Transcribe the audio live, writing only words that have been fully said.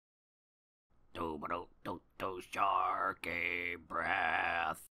Sharky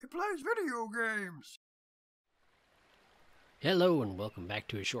Breath. He plays video games. Hello and welcome back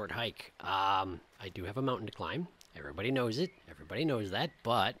to a short hike. I do have a mountain to climb. Everybody knows it. Everybody knows that.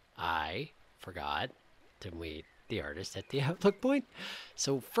 But I forgot to meet the artist at the outlook point.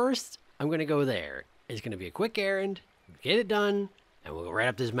 So first, I'm going to go there. It's going to be a quick errand, get it done, and we'll go right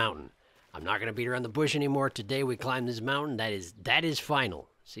up this mountain. I'm not going to beat around the bush anymore. Today we climb this mountain. That is final.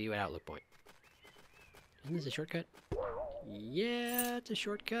 See you at outlook point. Isn't this a shortcut? Yeah, it's a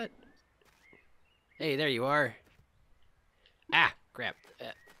shortcut. Hey, there you are. Ah, crap.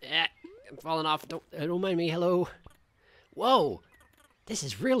 I'm falling off. Don't mind me. Hello. Whoa. This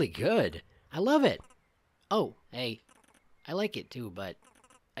is really good. I love it. Oh, hey. I like it too, but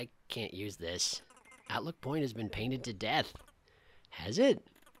I can't use this. Outlook point has been painted to death. Has it?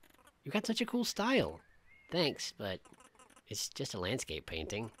 You got such a cool style. Thanks, but it's just a landscape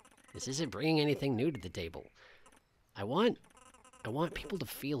painting. This isn't bringing anything new to the table. I want people to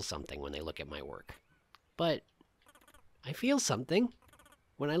feel something when they look at my work. But I feel something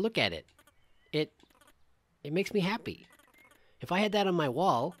when I look at it. It makes me happy. If I had that on my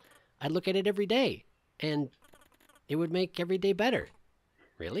wall, I'd look at it every day, and it would make every day better.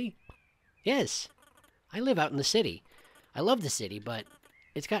 Really? Yes. I live out in the city. I love the city, but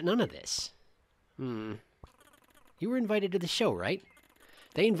it's got none of this. You were invited to the show, right?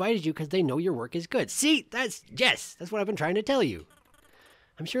 They invited you because they know your work is good. See, that's what I've been trying to tell you.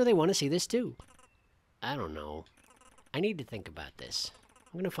 I'm sure they want to see this too. I don't know. I need to think about this.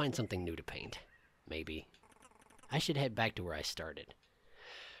 I'm going to find something new to paint. Maybe. I should head back to where I started.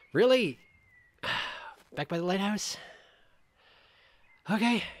 Really? Back by the lighthouse?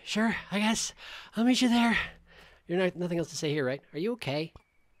 Okay, sure, I guess. I'll meet you there. You're nothing else to say here, right? Are you okay?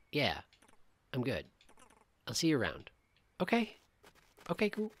 Yeah, I'm good. I'll see you around. Okay? Okay,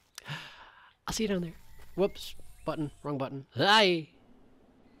 cool. I'll see you down there. Whoops. Button. Wrong button. Hi!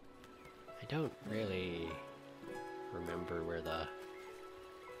 I don't really remember where the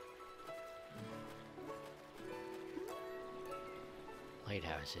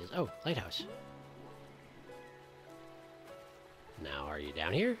lighthouse is. Oh, lighthouse. Now, are you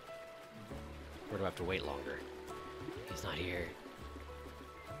down here? Or do I have to wait longer? He's not here.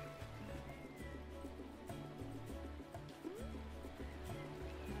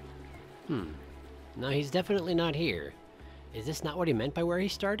 No, he's definitely not here. Is this not what he meant by where he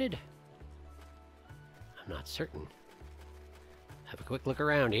started? I'm not certain. Have a quick look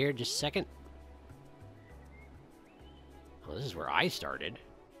around here, just a second. Well, this is where I started.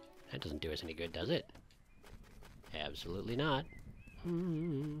 That doesn't do us any good, does it? Absolutely not.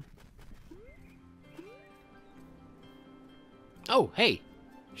 Oh, hey!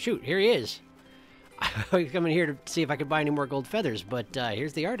 Shoot, here he is. I was coming here to see if I could buy any more gold feathers, but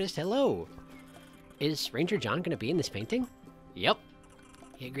here's the artist. Hello! Is Ranger John going to be in this painting? Yep.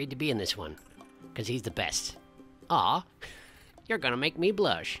 He agreed to be in this one, because he's the best. Aw, you're going to make me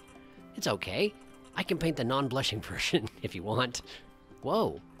blush. It's okay. I can paint the non-blushing version if you want.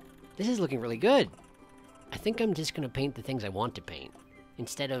 Whoa, this is looking really good. I think I'm just going to paint the things I want to paint,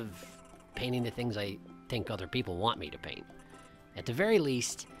 instead of painting the things I think other people want me to paint. At the very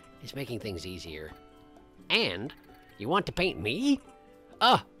least, it's making things easier. And, you want to paint me?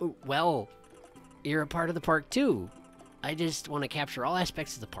 Well, you're a part of the park too. I just want to capture all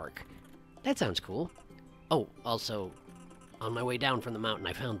aspects of the park. That sounds cool. Oh, also, on my way down from the mountain,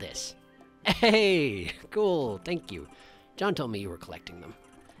 I found this. Hey, cool, thank you. John told me you were collecting them,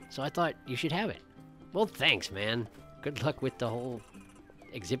 so I thought you should have it. Well, thanks, man. Good luck with the whole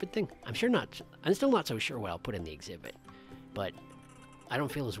exhibit thing. I'm still not so sure what I'll put in the exhibit, but I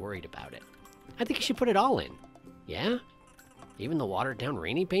don't feel as worried about it. I think you should put it all in. Yeah? Even the watered-down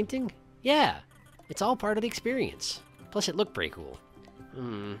rainy painting? Yeah, it's all part of the experience. Plus, it looked pretty cool.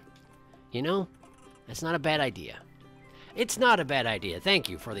 You know, that's not a bad idea. It's not a bad idea. Thank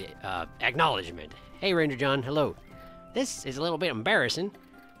you for the acknowledgement. Hey, Ranger John, hello. This is a little bit embarrassing.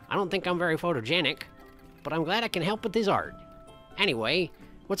 I don't think I'm very photogenic, but I'm glad I can help with this art. Anyway,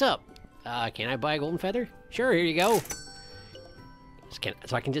 what's up? Can I buy a golden feather? Sure, here you go.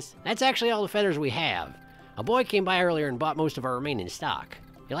 So I can just... That's actually all the feathers we have. A boy came by earlier and bought most of our remaining stock.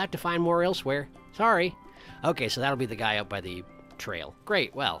 You'll have to find more elsewhere. Sorry. Okay, so that'll be the guy up by the trail.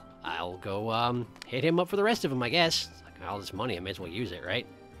 Great, well, I'll go, hit him up for the rest of them, I guess. It's like all this money, I may as well use it, right?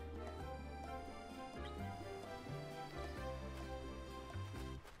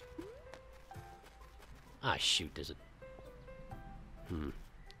 Ah, shoot, there's a...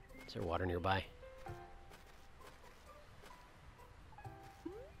 Is there water nearby?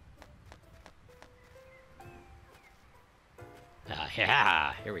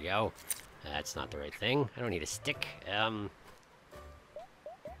 Yeah, here we go. That's not the right thing. I don't need a stick.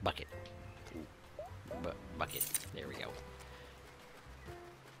 Bucket. Bucket. There we go.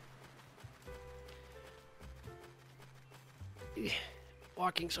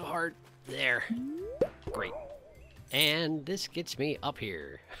 Walking so hard. There. Great. And this gets me up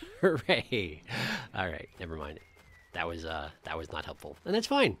here. Hooray! All right, never mind. That was not helpful, and that's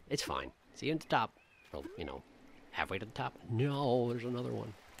fine. It's fine. See you at the top. Well, you know, halfway to the top. No, there's another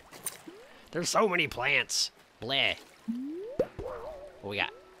one. There's so many plants. Bleh. What we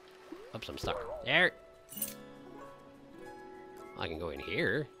got? Oops, I'm stuck. There. I can go in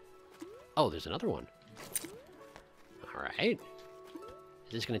here. Oh, there's another one. All right.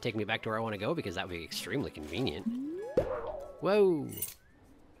 Is this going to take me back to where I want to go? Because that would be extremely convenient. Whoa.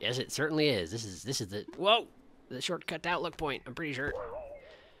 Yes, it certainly is. This is the... Whoa! The shortcut to Outlook Point, I'm pretty sure.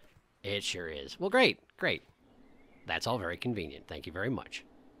 It sure is. Well, great. Great. That's all very convenient. Thank you very much.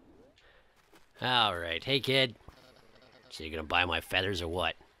 All right. Hey, kid. So you're going to buy my feathers or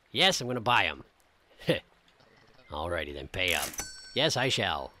what? Yes, I'm going to buy them. Alrighty then, pay up. Yes, I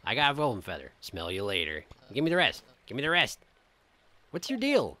shall. I got a golden feather. Smell you later. Give me the rest. Give me the rest. What's your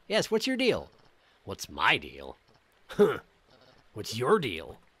deal? Yes, what's your deal? What's my deal? Huh. What's your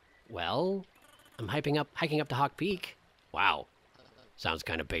deal? Well, I'm hiking up to Hawk Peak. Wow. Sounds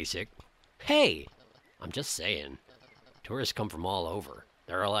kind of basic. Hey! I'm just saying. Tourists come from all over.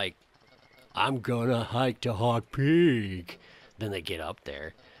 They're like, I'm gonna hike to Hawk Peak. Then they get up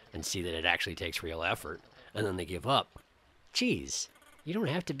there and see that it actually takes real effort. And then they give up. Geez, you don't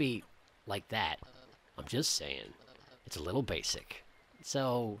have to be like that. I'm just saying. It's a little basic.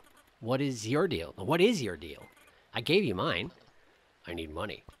 So, what is your deal? What is your deal? I gave you mine. I need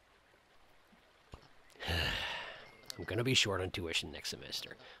money. I'm gonna be short on tuition next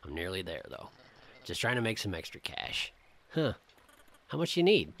semester. I'm nearly there, though. Just trying to make some extra cash. Huh. How much you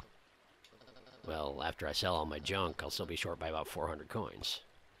need? Well, after I sell all my junk, I'll still be short by about 400 coins.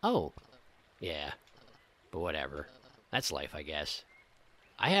 Oh. Yeah. But whatever. That's life, I guess.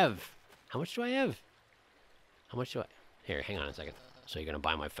 I have... How much do I have? How much do I... Here, hang on a second. So you're gonna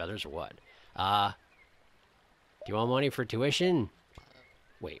buy my feathers or what? Do you want money for tuition?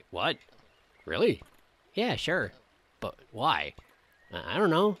 Wait, what? Really? Yeah, sure. But why? I don't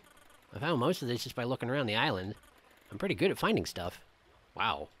know. I found most of this just by looking around the island. I'm pretty good at finding stuff.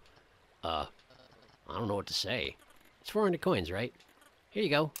 Wow. I don't know what to say. It's 400 coins, right? Here you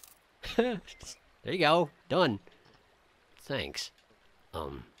go. There you go. Done. Thanks.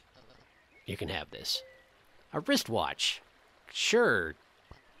 You can have this. A wristwatch. Sure.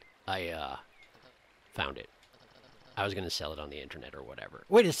 I, found it. I was gonna sell it on the internet or whatever.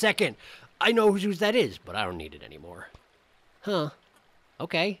 Wait a second! I know whose that is, but I don't need it anymore. Huh.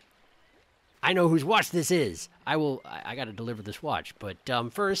 Okay. I know whose watch this is. I gotta deliver this watch, but,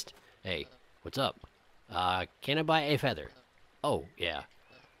 first... Hey, what's up? Can I buy a feather? Oh, yeah.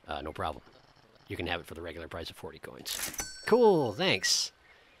 No problem. You can have it for the regular price of 40 coins. Cool, thanks.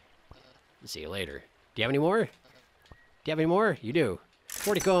 See you later. Do you have any more? Do you have any more? You do.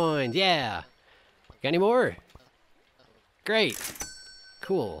 40 coins, yeah! Got any more? Great.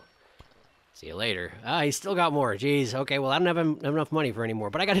 Cool. See you later. He's still got more. Jeez. Okay, well, I don't have enough money for any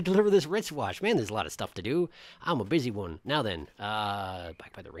more, but I gotta deliver this wristwatch. Man, there's a lot of stuff to do. I'm a busy one. Now then,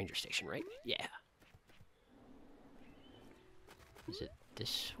 back by the ranger station, right? Yeah. Is it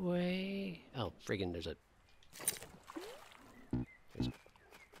this way? Oh, friggin' there's a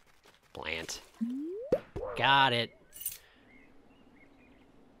plant. Got it.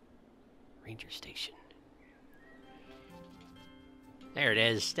 Ranger station. There it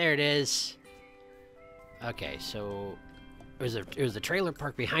is. There it is. Okay, so it was the trailer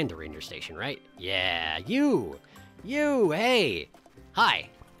park behind the ranger station, right? Yeah, you, hey, hi,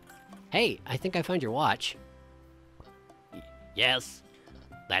 hey, I think I found your watch. Yes,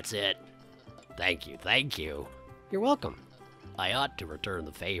 that's it. Thank you, thank you. You're welcome. I ought to return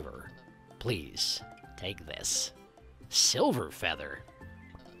the favor. Please, take this. Silver feather.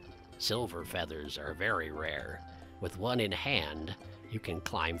 Silver feathers are very rare. With one in hand, you can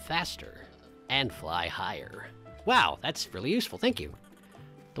climb faster and fly higher. Wow, that's really useful, thank you.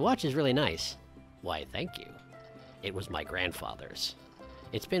 The watch is really nice. Why, thank you. It was my grandfather's.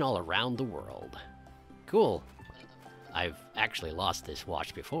 It's been all around the world. Cool. I've actually lost this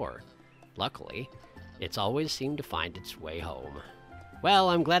watch before. Luckily, it's always seemed to find its way home. Well,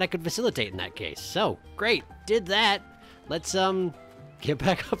 I'm glad I could facilitate in that case. So, great, did that. Let's, get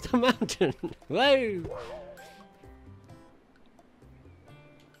back up the mountain. Whoa!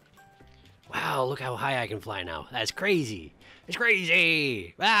 Wow, look how high I can fly now. That's crazy. It's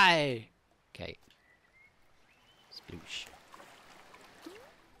crazy. Bye. Okay. Sploosh.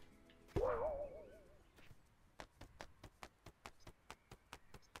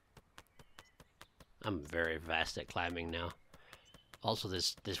 I'm very fast at climbing now. Also,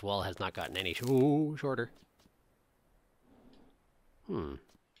 this wall has not gotten any shorter. Not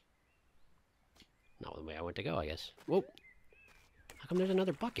the way I want to go, I guess. Whoa. How come there's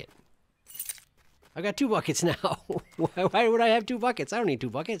another bucket? I've got 2 buckets now. Why would I have 2 buckets? I don't need 2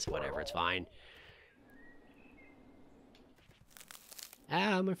 buckets. Whatever, it's fine.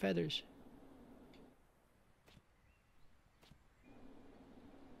 Ah, my feathers.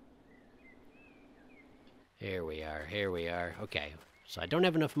 Here we are, here we are. Okay, so I don't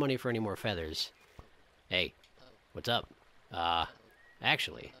have enough money for any more feathers. Hey, what's up?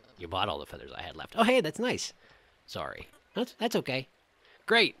 Actually, you bought all the feathers I had left. Oh, hey, that's nice. Sorry. That's okay.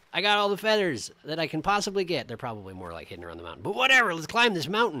 Great, I got all the feathers that I can possibly get. They're probably more like hidden around the mountain. But whatever, let's climb this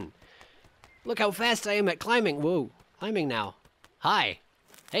mountain. Look how fast I am at climbing. Whoa, climbing now. Hi.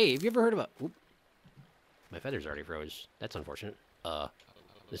 Hey, have you ever heard of a... Oop. My feathers already froze. That's unfortunate.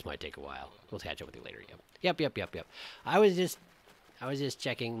 This might take a while. We'll catch up with you later. Yep. I was just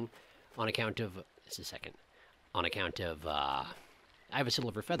checking on account of... Just a second. On account of, I have a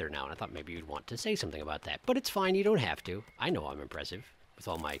silver feather now, and I thought maybe you'd want to say something about that. But it's fine, you don't have to. I know I'm impressive with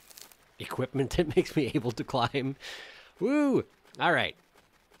all my equipment that makes me able to climb. Woo! All right.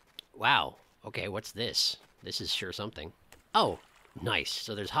 Wow. Okay, what's this? This is sure something. Oh, nice.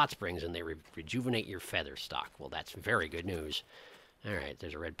 So there's hot springs, and they rejuvenate your feather stock. Well, that's very good news. All right,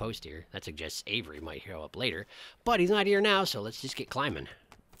 there's a red post here. That suggests Avery might show up later. But he's not here now, so let's just get climbing.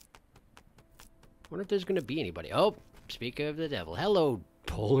 Wonder if there's going to be anybody. Oh, speak of the devil. Hello,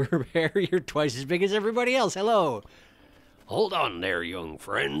 polar bear. You're twice as big as everybody else. Hello. Hold on there, young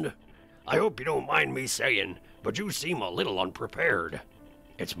friend. I hope you don't mind me saying, but you seem a little unprepared.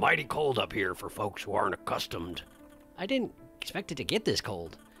 It's mighty cold up here for folks who aren't accustomed. I didn't expect it to get this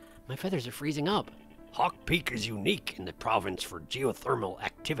cold. My feathers are freezing up. Hawk Peak is unique in the province for geothermal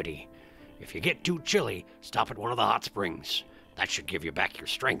activity. If you get too chilly, stop at one of the hot springs. That should give you back your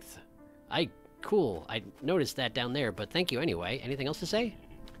strength. Cool. I noticed that down there, but thank you anyway. Anything else to say?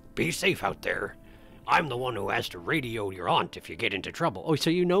 Be safe out there. I'm the one who has to radio your aunt if you get into trouble. Oh, so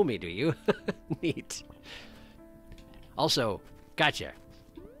you know me, do you? Neat. Also, gotcha.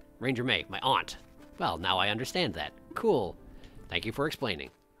 Ranger May, my aunt. Well, now I understand that. Cool. Thank you for explaining.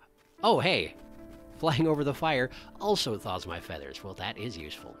 Oh, hey. Flying over the fire also thaws my feathers. Well, that is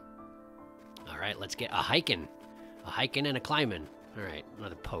useful. All right, let's get a hiking. A hiking and a climbing. All right,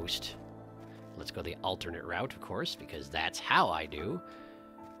 another post. Let's go the alternate route, of course, because that's how I do.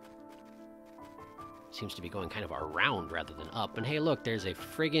 Seems to be going kind of around rather than up. And hey, look, there's a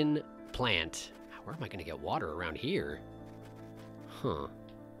friggin' plant. Where am I going to get water around here? Huh.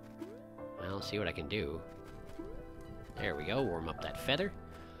 Well, I'll see what I can do. There we go, warm up that feather.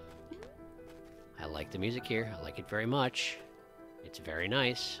 I like the music here. I like it very much. It's very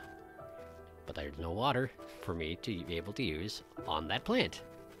nice. But there's no water for me to be able to use on that plant.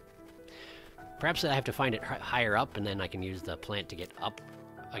 Perhaps I have to find it higher up, and then I can use the plant to get up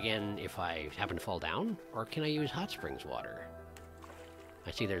again if I happen to fall down? Or can I use hot springs water?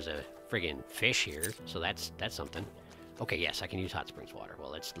 I see there's a friggin' fish here, so that's something. Okay, yes, I can use hot springs water.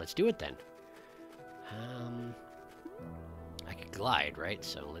 Well, let's do it then. I could glide, right?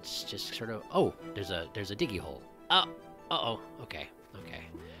 So let's just sort of... Oh, there's a diggy hole. Uh-oh. Okay.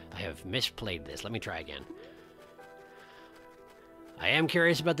 I have misplayed this. Let me try again. I am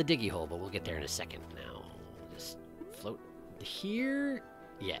curious about the diggy hole, but we'll get there in a second. Now, we'll just float here.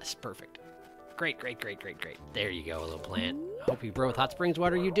 Yes, perfect. Great. There you go, little plant. Hope you grow with hot springs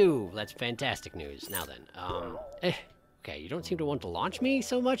water. You do. That's fantastic news. Now then, okay, you don't seem to want to launch me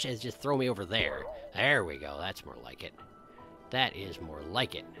so much as just throw me over there. There we go. That's more like it. That is more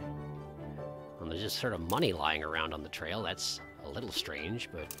like it. And there's just sort of money lying around on the trail. That's a little strange,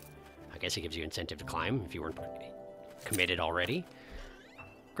 but I guess it gives you incentive to climb if you weren't committed already.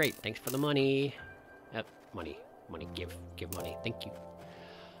 Great, thanks for the money. Yep, money, give money, thank you.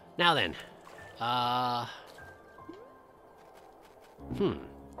 Now then,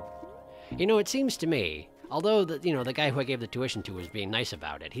 You know, it seems to me, although the guy who I gave the tuition to was being nice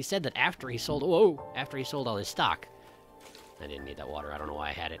about it, he said that after he sold all his stock, I didn't need that water, I don't know why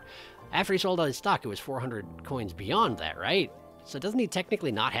I had it. After he sold all his stock, it was 400 coins beyond that, right? So doesn't he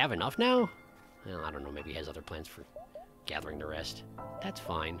technically not have enough now? Well, I don't know, maybe he has other plans for gathering the rest. That's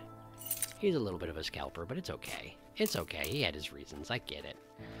fine. He's a little bit of a scalper, but it's okay. It's okay, he had his reasons, I get it.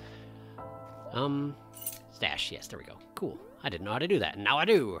 Stash, yes, there we go. Cool. I didn't know how to do that, and now I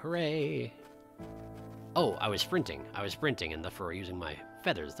do! Hooray! Oh, I was sprinting, and therefore using my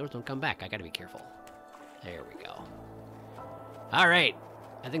feathers. Those don't come back, I gotta be careful. There we go. Alright,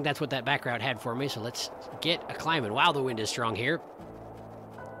 I think that's what that background had for me, so let's get a climbing. Wow, the wind is strong here.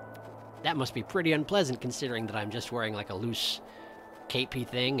 That must be pretty unpleasant considering that I'm just wearing like a loose capey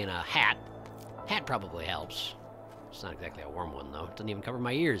thing and a hat. Hat probably helps. It's not exactly a warm one though. It doesn't even cover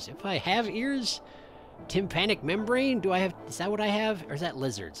my ears. If I have ears, tympanic membrane, do I have, is that what I have? Or is that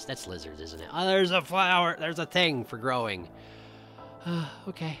lizards? That's lizards, isn't it? Oh, there's a flower. There's a thing for growing.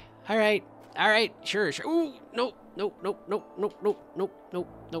 Okay. All right. Sure. Ooh, nope.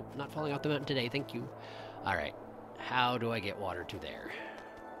 Not falling off the mountain today. Thank you. All right. How do I get water to there?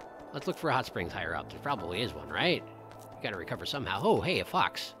 Let's look for hot springs higher up. There probably is one, right? You gotta recover somehow. Oh, hey, a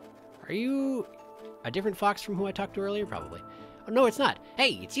fox. Are you a different fox from who I talked to earlier? Probably. Oh, no, it's not.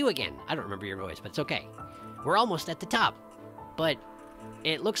 Hey, it's you again. I don't remember your voice, but it's okay. We're almost at the top. But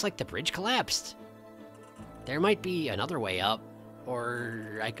it looks like the bridge collapsed. There might be another way up.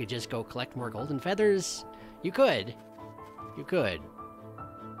 Or I could just go collect more golden feathers. You could. You could.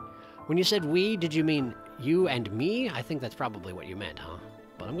 When you said we, did you mean you and me? I think that's probably what you meant, huh?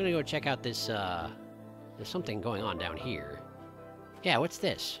 But I'm gonna go check out this, there's something going on down here. Yeah, what's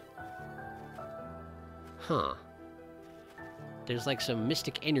this? Huh. There's like some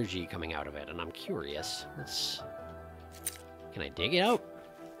mystic energy coming out of it, and I'm curious. Let's... Can I dig it out?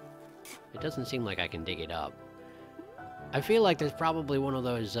 It doesn't seem like I can dig it up. I feel like there's probably one of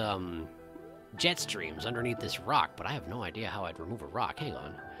those, jet streams underneath this rock, but I have no idea how I'd remove a rock. Hang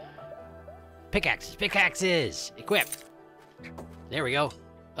on. Pickaxes! Pickaxes! Equip! There we go.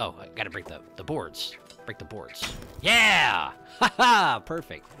 Oh, I gotta break the boards. Break the boards. Yeah! Haha!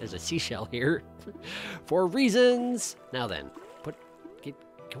 Perfect. There's a seashell here. For reasons! Now then,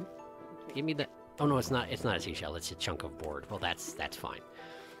 give me the... Oh no, it's not a seashell, it's a chunk of board. Well, that's fine.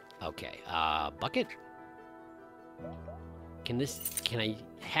 Okay, bucket? Can I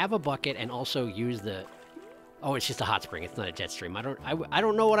have a bucket and also use the... Oh, it's just a hot spring. It's not a jet stream. I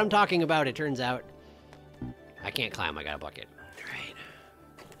don't know what I'm talking about, it turns out. I can't climb. I got a bucket. Right.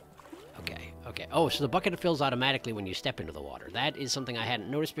 Okay. Oh, so the bucket fills automatically when you step into the water. That is something I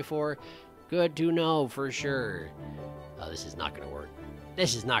hadn't noticed before. Good to know for sure. Oh, this is not going to work.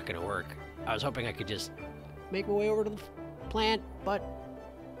 This is not going to work. I was hoping I could just make my way over to the plant, but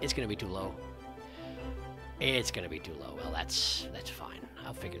it's going to be too low. It's gonna be too low. Well, that's fine.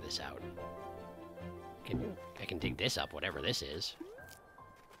 I'll figure this out. I can dig this up, whatever this is.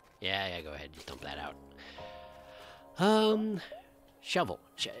 Yeah, go ahead. Just dump that out. Shovel.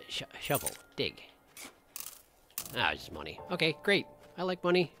 Shovel. Dig. Ah, it's just money. Okay, great. I like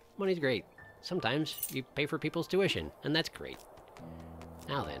money. Money's great. Sometimes you pay for people's tuition, and that's great.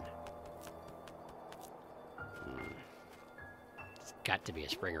 Now then. There's got to be a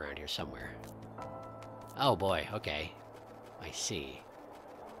spring around here somewhere. Oh boy, okay. I see.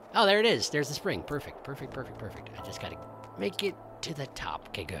 Oh, there it is. There's the spring. Perfect. I just gotta make it to the top.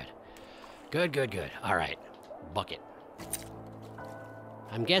 Okay, good. Good. All right. Bucket.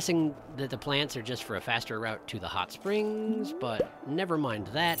 I'm guessing that the plants are just for a faster route to the hot springs, but never mind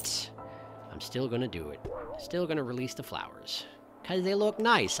that. I'm still gonna do it. Still gonna release the flowers. 'Cause they look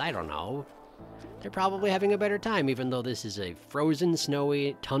nice. I don't know. They're probably having a better time, even though this is a frozen,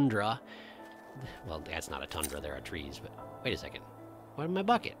 snowy tundra. Well, that's not a tundra, there are trees, but... Wait a second. What in my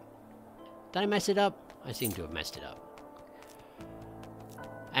bucket? Did I mess it up? I seem to have messed it up.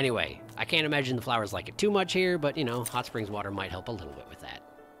 Anyway, I can't imagine the flowers like it too much here, but, you know, hot springs water might help a little bit with that.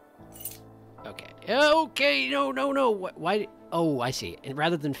 Okay. Okay, no. Why? Oh, I see. And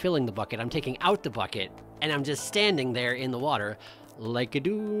rather than filling the bucket, I'm taking out the bucket, and I'm just standing there in the water like a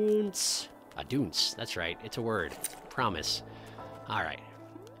doonce. A doonce, that's right. It's a word. Promise. All right.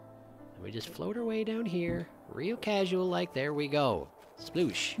 We just float our way down here, real casual like, there we go.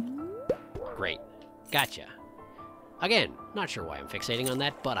 Sploosh. Great. Gotcha. Again, not sure why I'm fixating on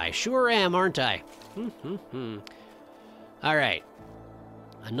that, but I sure am, aren't I? Alright.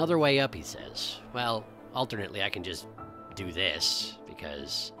 Another way up, he says. Well, alternately, I can just do this,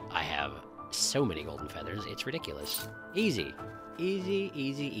 because I have so many golden feathers, it's ridiculous. Easy.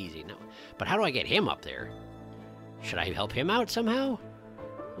 Easy. No. But how do I get him up there? Should I help him out somehow?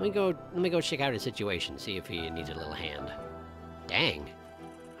 Let me go check out his situation, see if he needs a little hand. Dang.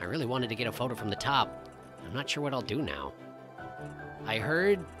 I really wanted to get a photo from the top. I'm not sure what I'll do now. I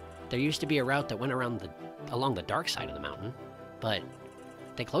heard there used to be a route that went along the dark side of the mountain, but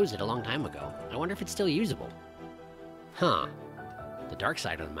they closed it a long time ago. I wonder if it's still usable. Huh. The dark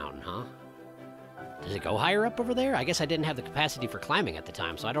side of the mountain, huh? Does it go higher up over there? I guess I didn't have the capacity for climbing at the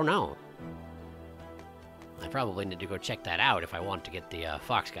time, so I don't know. I probably need to go check that out if I want to get the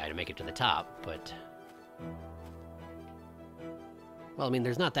fox guy to make it to the top, but... Well, I mean,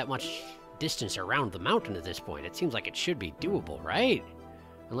 there's not that much distance around the mountain at this point. It seems like it should be doable, right?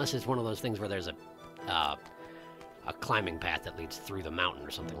 Unless it's one of those things where there's a a climbing path that leads through the mountain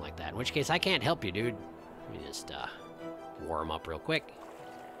or something like that. In which case, I can't help you, dude. Let me just warm up real quick.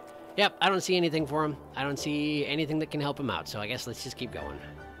 Yep, I don't see anything for him. I don't see anything that can help him out, so I guess let's just keep going.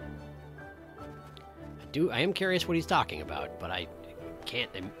 I am curious what he's talking about, but I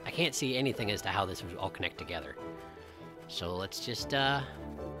can't see anything as to how this would all connect together. So let's just get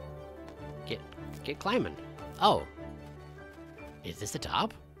climbing. Oh. Is this the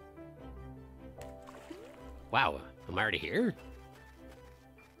top? Wow, am I already here?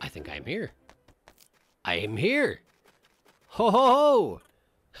 I think I'm here. I am here! Ho ho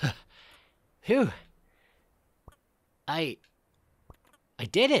ho! Phew. I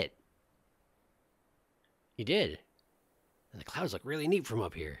did it! You did. And the clouds look really neat from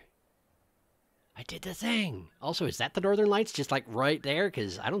up here. I did the thing! Also, is that the Northern Lights just like right there?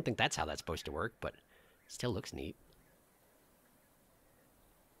 Because I don't think that's how that's supposed to work, but it still looks neat.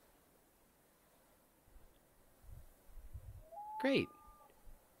 Great.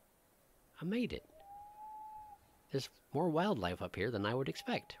 I made it. There's more wildlife up here than I would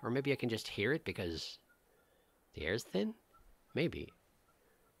expect. Or maybe I can just hear it because the air's thin? Maybe.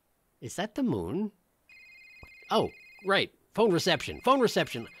 Is that the moon? Oh, right. Phone reception. Phone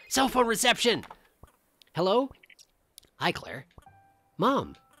reception. Cell phone reception! Hello? Hi, Claire.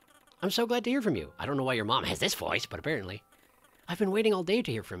 Mom. I'm so glad to hear from you. I don't know why your mom has this voice, but apparently. I've been waiting all day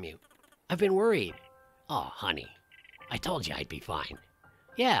to hear from you. I've been worried. Oh, honey. I told you I'd be fine.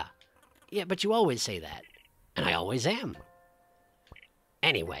 Yeah, but you always say that. And I always am.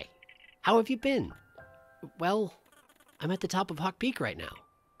 Anyway, how have you been? Well, I'm at the top of Hawk Peak right now.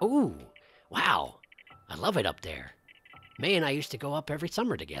 Ooh, wow. I love it up there. May and I used to go up every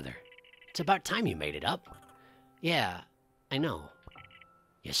summer together. It's about time you made it up. Yeah, I know.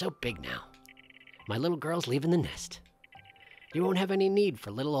 You're so big now. My little girl's leaving the nest. You won't have any need for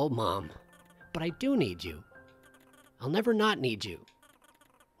little old mom. But I do need you. I'll never not need you.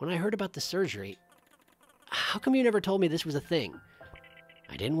 When I heard about the surgery, how come you never told me this was a thing?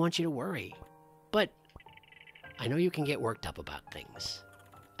 I didn't want you to worry. But I know you can get worked up about things.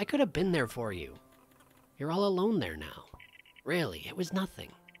 I could have been there for you. You're all alone there now. Really, it was nothing.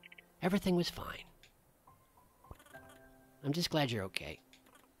 Everything was fine. I'm just glad you're okay.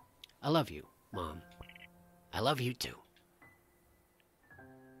 I love you, Mom. I love you too.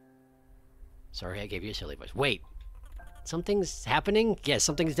 Sorry I gave you a silly voice. Wait. Something's happening? Yes,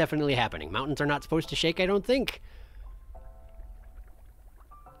 something's definitely happening. Mountains are not supposed to shake, I don't think.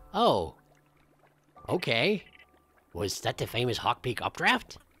 Oh. Okay. Was that the famous Hawk Peak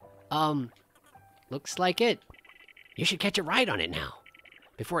updraft? Looks like it. You should catch a ride on it now.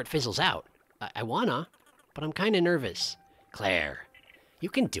 Before it fizzles out. I wanna, but I'm kinda nervous. Claire, you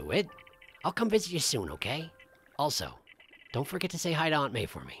can do it. I'll come visit you soon, okay? Also, don't forget to say hi to Aunt May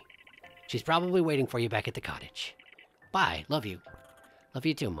for me. She's probably waiting for you back at the cottage. Bye. Love you. Love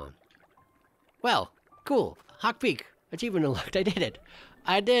you too, Mom. Well, cool. Hawk Peak. Achievement unlocked. I did it.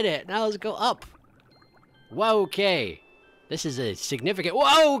 I did it. Now let's go up. Whoa, okay. This is a significant...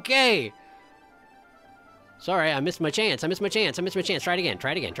 Whoa, okay. Sorry, I missed my chance. I missed my chance. Try it again.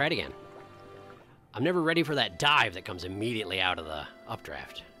 Try it again. I'm never ready for that dive that comes immediately out of the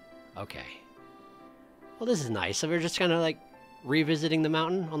updraft. Okay. Well, this is nice. So we're just kind of like revisiting the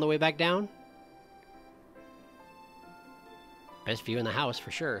mountain on the way back down. Best view in the house, for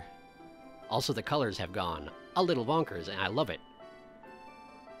sure. Also, the colors have gone a little bonkers, and I love it.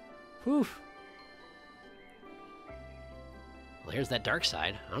 Whew. Well, here's that dark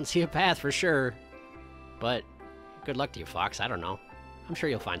side. I don't see a path for sure. But good luck to you, Fox. I don't know. I'm sure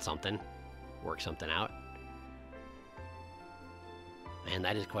you'll find something. Work something out. Man,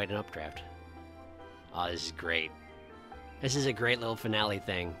 that is quite an updraft. Oh, this is great. This is a great little finale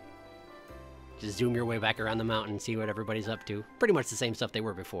thing. Just zoom your way back around the mountain, see what everybody's up to. Pretty much the same stuff they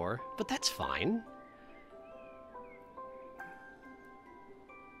were before, but that's fine.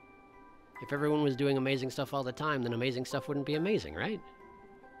 If everyone was doing amazing stuff all the time, then amazing stuff wouldn't be amazing, right?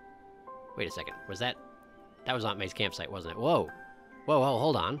 Wait a second, was that... That was Aunt May's campsite, wasn't it? Whoa. Whoa,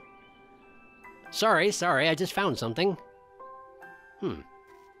 hold on. Sorry, I just found something.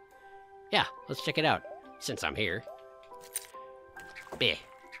 Yeah, let's check it out, since I'm here. Bleh.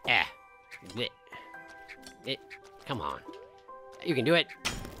 Bleh. Come on. You can do it.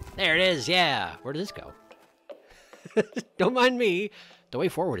 There it is, yeah. Where does this go? Don't mind me. The way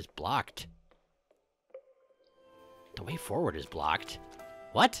forward is blocked. The way forward is blocked.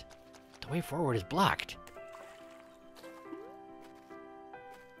 What? The way forward is blocked.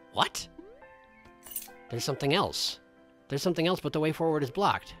 What? There's something else. There's something else, but the way forward is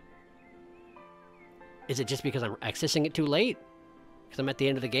blocked. Is it just because I'm accessing it too late? Because I'm at the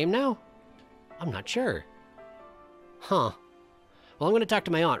end of the game now? I'm not sure. Huh. Well, I'm gonna talk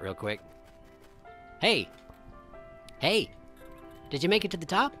to my aunt real quick. Hey! Hey! Did you make it to the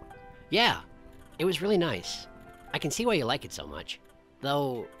top? Yeah. It was really nice. I can see why you like it so much.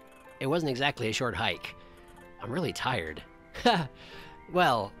 Though, it wasn't exactly a short hike. I'm really tired.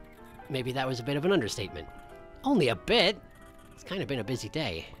 Well, maybe that was a bit of an understatement. Only a bit? It's kind of been a busy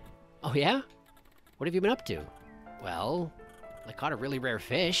day. Oh yeah? What have you been up to? Well, I caught a really rare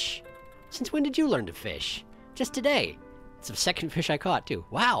fish. Since when did you learn to fish? Just today. It's the second fish I caught, too.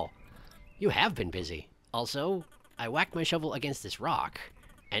 Wow. You have been busy. Also, I whacked my shovel against this rock,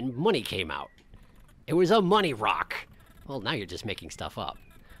 and money came out. It was a money rock. Well, now you're just making stuff up.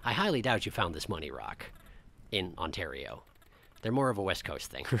 I highly doubt you found this money rock in Ontario. They're more of a West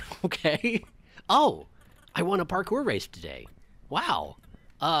Coast thing, okay? Oh, I won a parkour race today. Wow.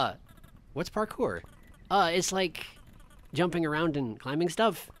 What's parkour? It's like jumping around and climbing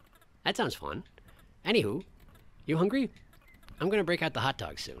stuff. That sounds fun. Anywho, you hungry? I'm gonna break out the hot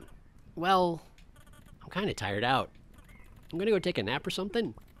dog soon. Well, I'm kinda tired out. I'm gonna go take a nap or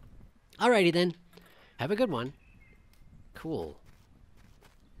something. Alrighty then. Have a good one. Cool.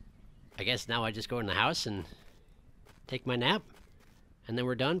 I guess now I just go in the house and take my nap. And then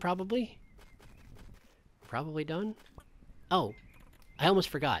we're done, probably? Probably done? Oh, I almost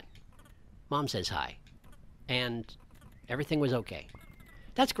forgot. Mom says hi. And everything was okay.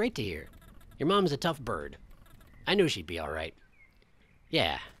 That's great to hear. Your mom's a tough bird. I knew she'd be alright.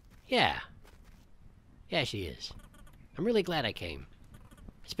 Yeah. Yeah, she is. I'm really glad I came.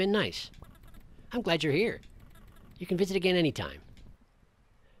 It's been nice. I'm glad you're here. You can visit again anytime.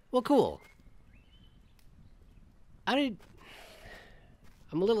 Well, cool. I'm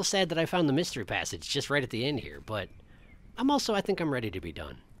a little sad that I found the mystery passage just right at the end here, but I think I'm ready to be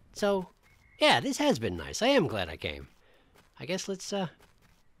done. So, yeah, this has been nice. I am glad I came. I guess let's,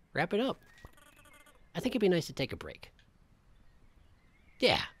 wrap it up. I think it'd be nice to take a break.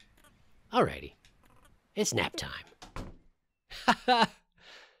 Yeah. Alrighty. It's nap time.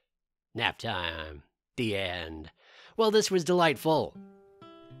 Nap time. The end. Well, this was delightful.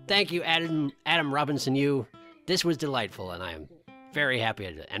 Thank you, Adam Robinson, you. This was delightful, and I am very happy.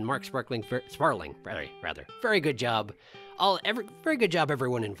 And Mark Sparling, rather. Very good job. Very good job,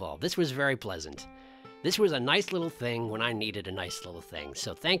 everyone involved. This was very pleasant. This was a nice little thing when I needed a nice little thing.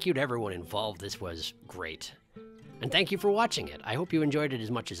 So thank you to everyone involved. This was great. And thank you for watching it. I hope you enjoyed it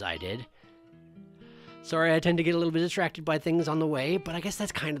as much as I did. Sorry, I tend to get a little bit distracted by things on the way, but I guess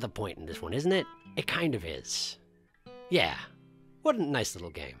that's kind of the point in this one, isn't it? It kind of is. Yeah. What a nice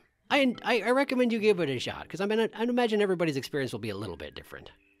little game. I recommend you give it a shot, because I imagine everybody's experience will be a little bit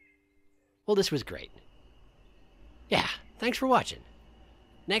different. Well, this was great. Yeah, thanks for watching.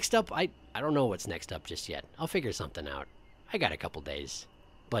 Next up, I don't know what's next up just yet. I'll figure something out. I got a couple days.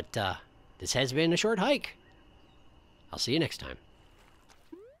 But, this has been a short hike. I'll see you next time.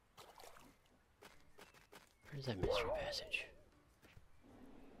 Where's that mystery passage?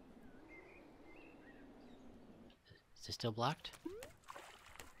 Is this still blocked?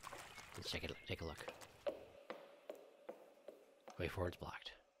 Let's check it. Take a look. Way forward's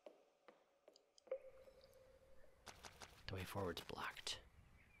blocked. The way forward's blocked.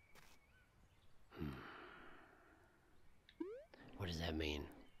 What does that mean?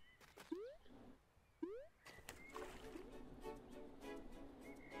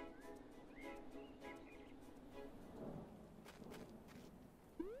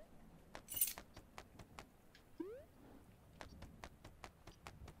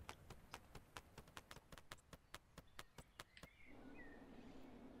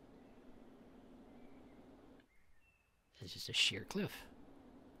 It's just a sheer cliff.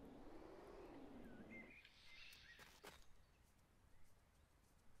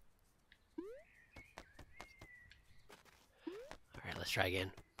 Alright, let's try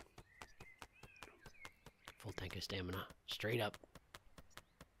again. Full tank of stamina. Straight up.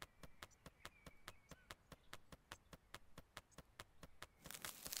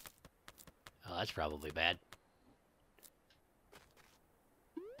 Oh, that's probably bad.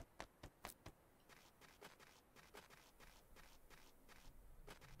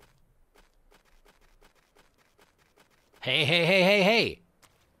 Hey!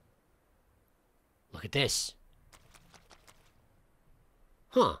 Look at this.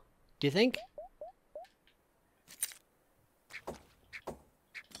 Huh. Do you think?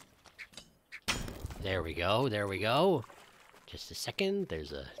 There we go. Just a second.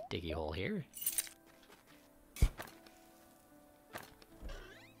 There's a diggy hole here.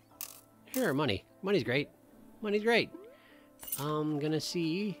 Here, money. Money's great. Money's great. I'm gonna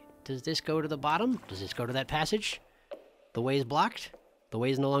see. Does this go to the bottom? Does this go to that passage? The way is blocked? The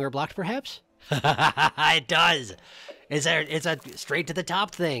way is no longer blocked, perhaps? It does. It's a straight to the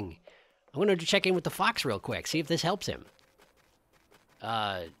top thing. I'm going to check in with the fox real quick, see if this helps him.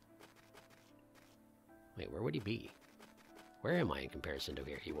 Wait, where would he be? Where am I in comparison to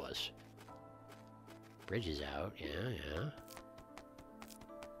where he was? Bridge is out. Yeah.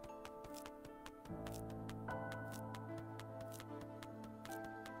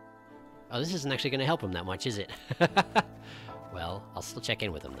 Oh, this isn't actually going to help him that much, is it? Well, I'll still check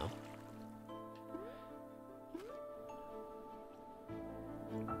in with him, though.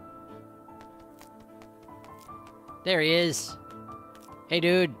 There he is. Hey,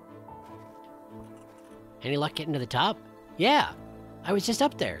 dude. Any luck getting to the top? Yeah, I was just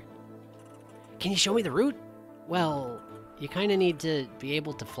up there. Can you show me the route? Well, you kind of need to be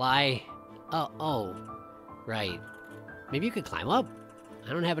able to fly. Oh, right. Maybe you could climb up?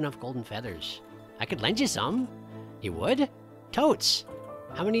 I don't have enough golden feathers. I could lend you some. You would? Totes.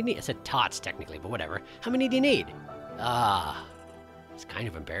 How many do you need? I said tots, technically, but whatever. How many do you need? It's kind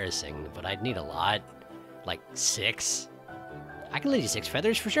of embarrassing, but I'd need a lot. Like 6. I can lend you 6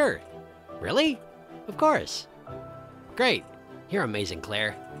 feathers for sure. Really? Of course. Great. You're amazing,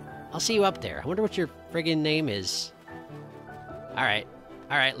 Claire. I'll see you up there. I wonder what your friggin' name is. Alright,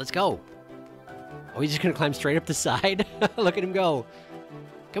 let's go. Oh, he's just gonna climb straight up the side? Look at him go.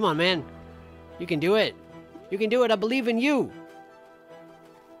 Come on, man. You can do it. You can do it. I believe in you.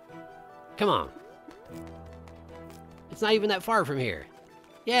 Come on. It's not even that far from here.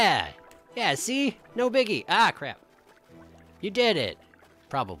 Yeah, see? No biggie. Ah, crap. You did it.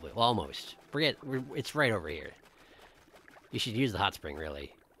 Probably. Well, almost. Forget, it's right over here. You should use the hot spring,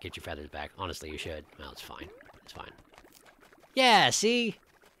 really. Get your feathers back. Honestly, you should. Well, it's fine. It's fine. Yeah, see?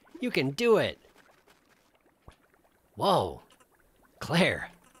 You can do it. Whoa. Claire,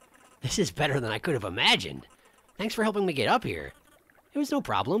 this is better than I could have imagined. Thanks for helping me get up here. It was no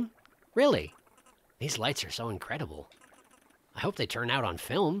problem. Really. These lights are so incredible. I hope they turn out on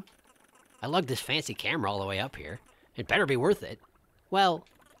film. I lugged this fancy camera all the way up here. It better be worth it. Well,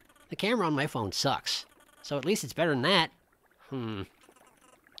 the camera on my phone sucks, so at least it's better than that. Want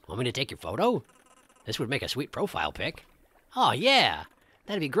me to take your photo? This would make a sweet profile pic. Oh, yeah.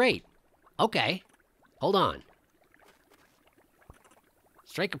 That'd be great. Okay. Hold on.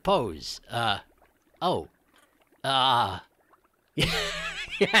 Strike a pose.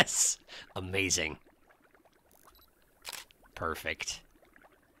 Yes. Amazing. Perfect.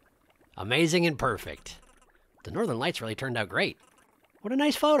 Amazing and perfect. The Northern Lights really turned out great. What a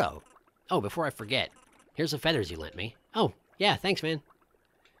nice photo. Oh, before I forget, here's the feathers you lent me. Oh, yeah, thanks, man.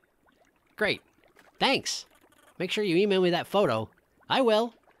 Great. Thanks. Make sure you email me that photo. I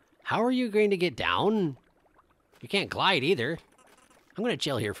will. How are you going to get down? You can't glide either. I'm going to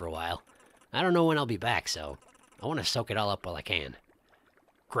chill here for a while. I don't know when I'll be back, so I want to soak it all up while I can.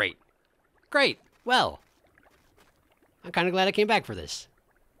 Great. Great. Well, I'm kind of glad I came back for this.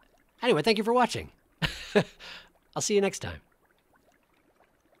 Anyway, thank you for watching. I'll see you next time.